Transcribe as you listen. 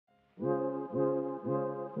All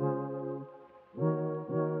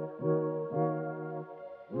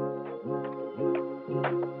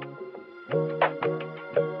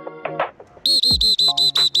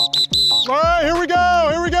right, here we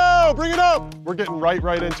go, bring it up. We're getting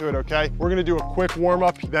right into it, okay? We're gonna do a quick warm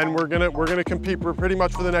up, then we're gonna compete pretty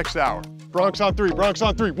much for the next hour. Bronx on three, Bronx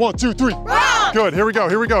on three. 1, 2, 3. Bronx! Good, here we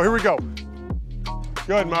go.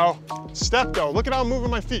 Good, Mo. Step though, look at how I'm moving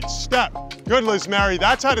my feet. Step. Good, Liz Mary,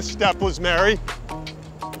 that's how to step, Liz Mary.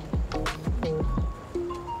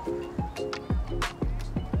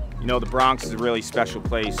 You know, the Bronx is a really special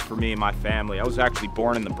place for me and my family. I was actually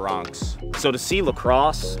born in the Bronx. So to see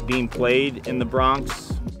lacrosse being played in the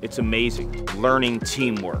Bronx, it's amazing. Learning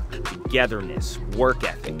teamwork, togetherness, work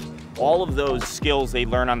ethic. All of those skills they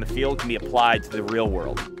learn on the field can be applied to the real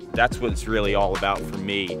world. That's what it's really all about for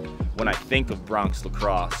me when I think of Bronx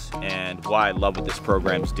Lacrosse and why I love what this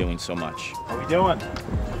program is doing so much. How we doing?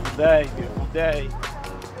 Beautiful day.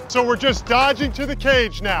 So we're just dodging to the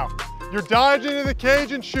cage now. You're dodging to the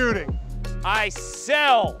cage and shooting. I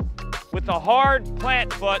sell with a hard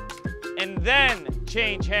plant foot and then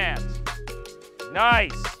change hands.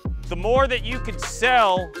 Nice. The more that you can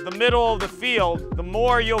sell the middle of the field, the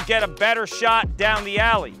more you'll get a better shot down the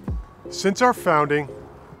alley. Since our founding,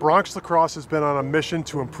 Bronx Lacrosse has been on a mission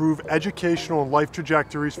to improve educational and life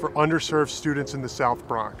trajectories for underserved students in the South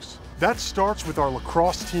Bronx. That starts with our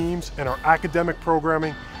lacrosse teams and our academic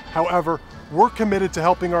programming. However, we're committed to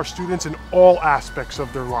helping our students in all aspects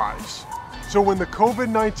of their lives. So when the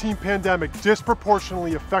COVID-19 pandemic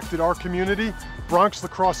disproportionately affected our community, Bronx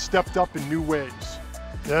Lacrosse stepped up in new ways.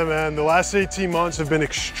 Yeah, man, the last 18 months have been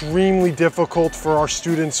extremely difficult for our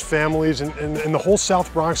students, families, and the whole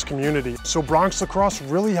South Bronx community. So Bronx Lacrosse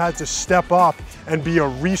really had to step up and be a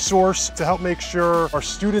resource to help make sure our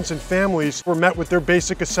students and families were met with their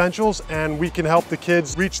basic essentials and we can help the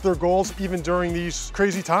kids reach their goals even during these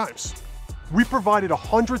crazy times. We provided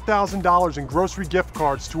 $100,000 in grocery gift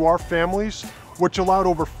cards to our families, which allowed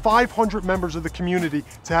over 500 members of the community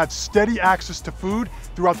to have steady access to food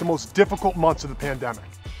throughout the most difficult months of the pandemic.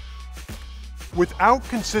 Without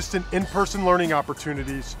consistent in-person learning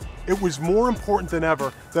opportunities, it was more important than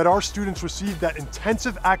ever that our students receive that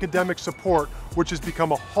intensive academic support, which has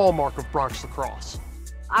become a hallmark of Bronx Lacrosse.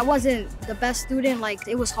 I wasn't the best student.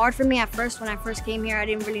 It was hard for me at first. When I first came here, I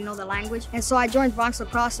didn't really know the language. And so I joined Bronx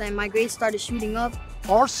Lacrosse and my grades started shooting up.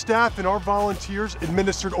 Our staff and our volunteers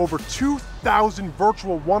administered over 2,000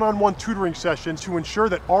 virtual one-on-one tutoring sessions to ensure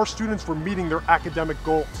that our students were meeting their academic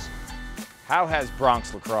goals. How has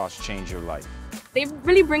Bronx Lacrosse changed your life? They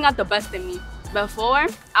really bring out the best in me. Before,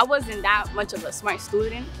 I wasn't that much of a smart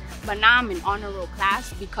student, but now I'm in honor roll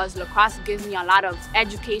class because lacrosse gives me a lot of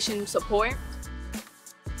education support.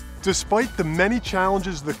 Despite the many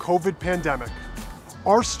challenges of the COVID pandemic,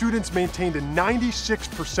 our students maintained a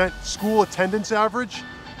 96% school attendance average,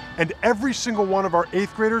 and every single one of our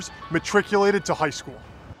 8th graders matriculated to high school.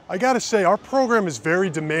 I gotta say, our program is very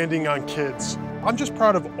demanding on kids. I'm just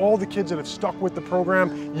proud of all the kids that have stuck with the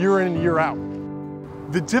program year in and year out.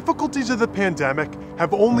 The difficulties of the pandemic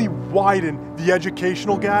have only widened the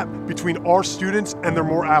educational gap between our students and their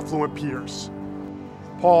more affluent peers.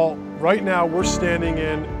 Paul, right now we're standing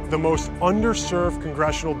in the most underserved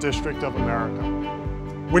congressional district of America.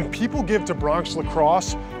 When people give to Bronx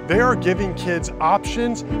Lacrosse, they are giving kids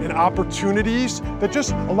options and opportunities that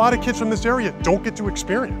just a lot of kids from this area don't get to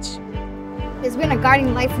experience. It's been a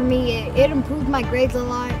guiding light for me. It improved my grades a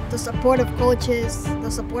lot. The support of coaches,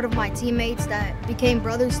 the support of my teammates that became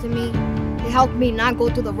brothers to me. They helped me not go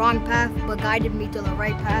to the wrong path, but guided me to the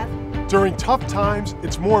right path. During tough times,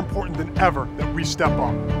 it's more important than ever that we step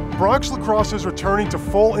up. Bronx Lacrosse is returning to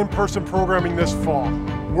full in-person programming this fall.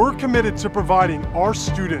 We're committed to providing our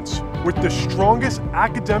students with the strongest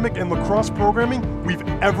academic and lacrosse programming we've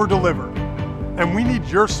ever delivered. And we need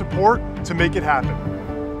your support to make it happen.